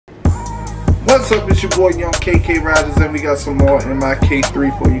What's up, it's your boy Young KK-Rogers, and we got some more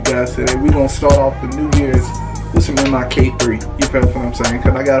M.I.K.3 for you guys today. We're gonna start off the New Year's with some M.I.K.3. You feel what I'm saying?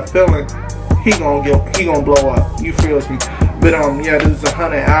 Cause I got a feeling he gonna blow up. You feels me? But yeah, this is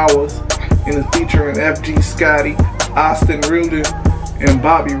 100 Hours, and it's featuring FG Scotty, Austin Rudin, and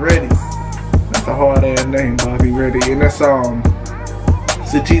Bobby Reddy. That's a hard ass name, Bobby Reddy, and that's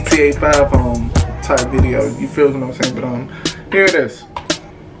it's a GTA 5 type video. You feel what I'm saying? But here it is.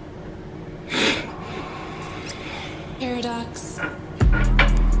 Paradox.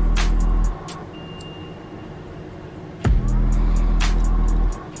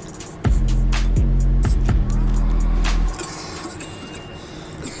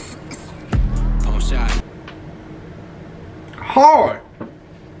 Hard.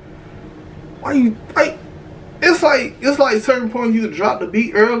 Why you like? It's like certain points you can drop the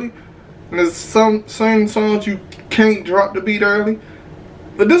beat early, and there's certain songs you can't drop the beat early.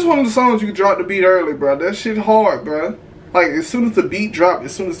 But this one of the songs you can drop the beat early, bro. That shit hard, bro. Like as soon as the beat drop,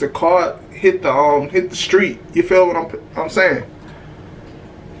 as soon as the car hit the street, you feel what I'm saying?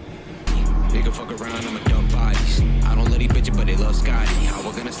 Nigga fuck around, I'ma dump bodies. I don't let these bitches, but they love Scotty. I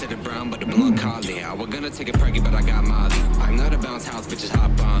was gonna set it brown, but the blood collie. I was gonna take it preggy, but I got Molly. I'm not a bounce house, bitches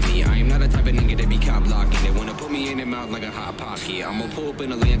hop on me. I am not a type of nigga that be cop blocking. They wanna put me in their mouth like a hot pocket. I'ma pull up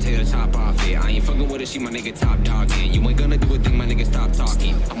in a land, take the top off it. I ain't fucking with it, she my nigga top dogging. You ain't gonna do a thing, my nigga stop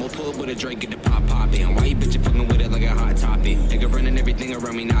talking. I'ma pull up with a Drake, get the pop poppin'. Why you bitches fucking with it like a hot topic? Nigga running everything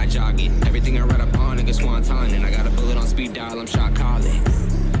around me, not jogging. Everything I ride up on, nigga swanton. And I got a bullet on speed dial, I'm shot calling.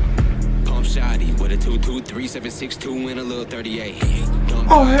 Shotty with a 223-762 and a little 38.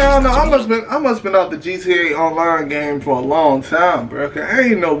 Oh hell no! I must been out the GTA Online game for a long time, bro. Cause I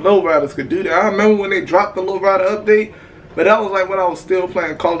ain't know lowriders could do that. I remember when they dropped the lowrider update, but that was like when I was still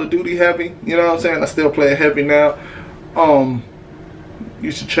playing Call of Duty heavy. You know what I'm saying? I still play it heavy now.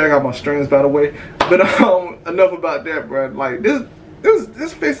 You should check out my streams, by the way. But enough about that, bro. Like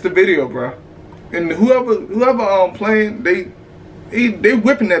this fits the video, bro. And whoever playing, they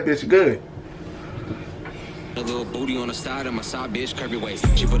whipping that bitch good. A little booty on the side of my side bitch, curvy waist.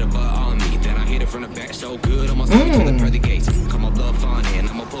 She put a butt on me, then I hit it from the back so good, almost took me to the pearly gates. Come up love fun, and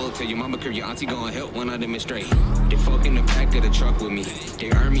I'ma pull up to your mama, curve your auntie gon' help when I demonstrate. They fuck in the back of the truck with me.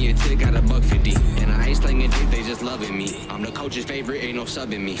 They earn me a tick, got $1.50, and I ain't slinging dick, they just loving me. I'm the coach's favorite, ain't no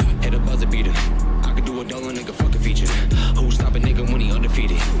subbing me. Hit a buzzer beater. I could do a dollar nigga fucking feature. Who stop a nigga when he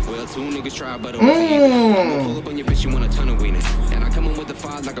undefeated? Well, 2 niggas try, but it wasn't either. I'ma pull up on your bitch, you want a ton of wiener. And I come in with the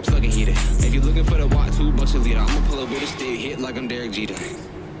 5 like I'm slugging heater. If you looking for the watt, $2 a liter. I'ma pull up with a stick, hit like I'm Derek Jeter.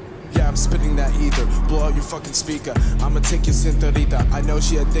 Yeah, I'm spitting that ether. Blow out your fucking speaker. I'ma take your Cinturita. I know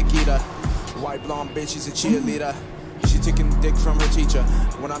she a dick eater. White blonde bitch, she's a cheerleader. She taking dick from her teacher.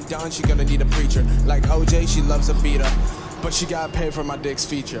 When I'm done, she gonna need a preacher. Like OJ, she loves a beater, but she gotta pay for my dick's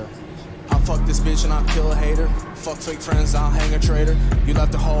feature. I'll fuck this bitch and I'll kill a hater. Fuck fake friends, I'll hang a traitor. You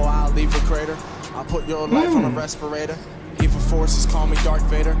left a hole, I'll leave a crater. I'll put your life on a respirator. Evil forces call me Darth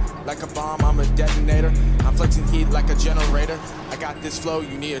Vader. Like a bomb, I'm a detonator. I'm flexing heat like a generator. I got this flow,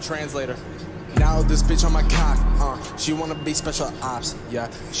 you need a translator. Now this bitch on my cock, she wanna be special ops, yeah.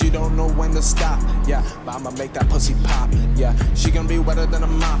 She don't know when to stop, yeah. But I'ma make that pussy pop, yeah. She gonna be wetter than a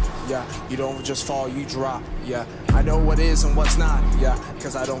mop, yeah. You don't just fall, you drop, yeah. I know what is and what's not, yeah.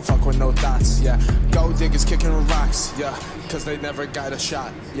 Cause I don't fuck with no thoughts, yeah. Gold diggers kicking rocks, yeah. Cause they never got a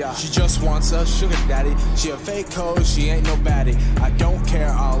shot, yeah. She just wants a sugar daddy. She a fake hoe, she ain't no baddie. I don't care,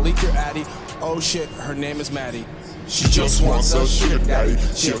 I'll leak your addy. Oh shit, her name is Maddie. She just wants a sugar daddy.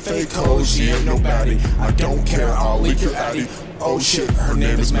 She a fake hoe, she ain't no baddie. I don't care, I'll leak your addy. Oh shit, her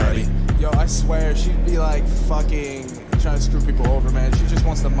name is Maddie. Yo, I swear, she'd be like fucking trying to screw people over, man. She just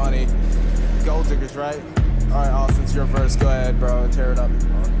wants the money. Gold diggers, right? Alright, Austin, it's your verse. Go ahead, bro. Tear it up.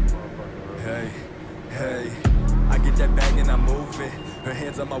 Hey, hey. I get that bag and I move it. Her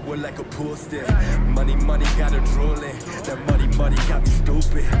hands on my wood like a pool stick. Money, money got her drooling. That money got me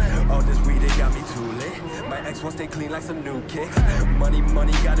stupid. All this weed, it got me tooling. My ex wants stay clean like some new kicks. Money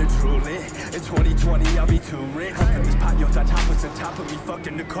got her drooling. In 2020, I'll be too rich. Fucking this pot, yo, top was on top of me. Fucked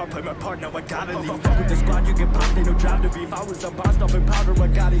in the car, play my part, now I gotta leave. Fuck with the squad, you get popped, ain't no job to beef. I was a boss, stomping powder, I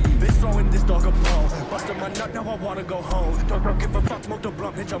gotta eat. This throwing this dog a bone. Busting my nut, now I wanna go home. Don't give a fuck, smoke the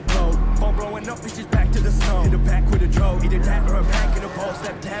blunt, bitch, I'm blown. Phone blowing up, bitches back to the snow. Hit the back with a drove, either tap or a pack in a bowl.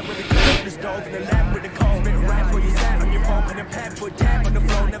 Step tab with the gun in the stove, in the lap with the cold. Spit rap where you sat on your phone, and a pack foot tap on the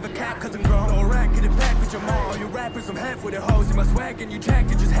floor. Never cap, cause I'm grown. No rack, get it back with your mom. All you rappers, I'm half with the hoes. In my swag and you jacked,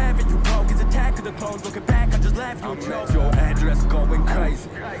 you just have it. You broke, it's attack of the clones. Looking back, I just laugh, you joke. Your address going crazy.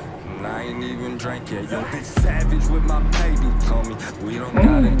 and I ain't even drank yet. Yo, bitch savage with my baby told me we don't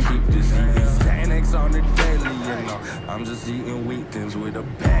gotta keep this eating Xanax on the daily, you know. I'm just eating wheat thins with a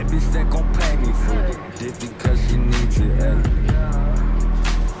bad bitch that gon' pay me for the dip because she needs it,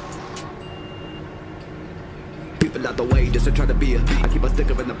 People out the way just to try to be her. I keep a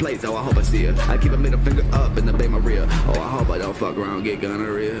sticker in the place, oh I hope I see her. I keep a middle finger up in the bay my rear. Oh I hope I don't fuck around, get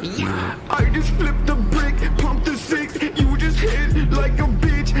gonorrhea. I just flipped the brick, pumped the 6. You just hit like a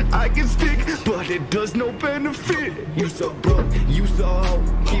bitch. I can stick, but it does no benefit. You so broke, you so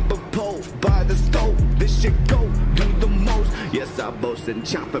hoe. Keep a pole by the stove. This shit go, do the most. Yes I boast and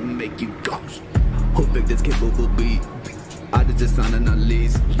chop and make you ghost. Who picked this kid boo beat? I just sign an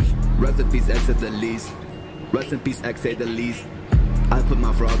unleashed. Recipes X at the least. Rest in peace, X say the least. I put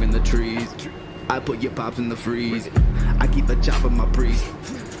my frog in the trees. I put your pops in the freeze. I keep a chop in my priest.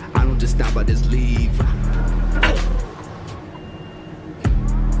 I don't just stop, I just leave.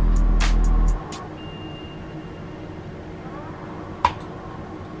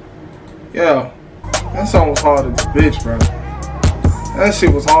 Yeah, that song was hard as a bitch, bro. That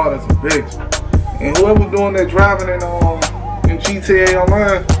shit was hard as a bitch. And whoever doing that driving in GTA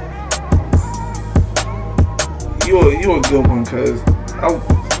Online, you a good one, cause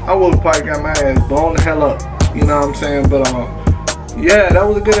I would have probably got my ass blown the hell up. You know what I'm saying? But yeah, that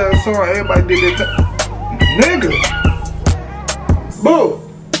was a good ass song. Everybody did that. Nigga, boo.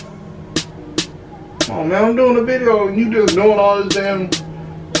 Oh man, I'm doing a video and you just doing all this damn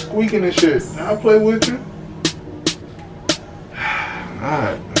squeaking and shit. I'll play with you.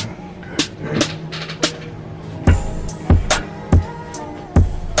 Alright, man.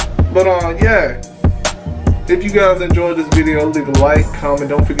 But yeah. If you guys enjoyed this video, leave a like, comment,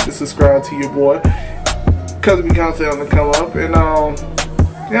 don't forget to subscribe to your boy, cause we content on the come up. And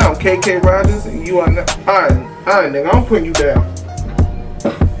yeah, I'm KK Rogers, and you are alright, nigga, I'm putting you down.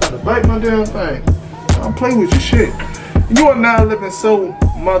 Gotta bite my damn thing. I'll play with your shit. You are now living so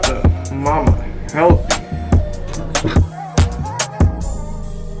mama healthy.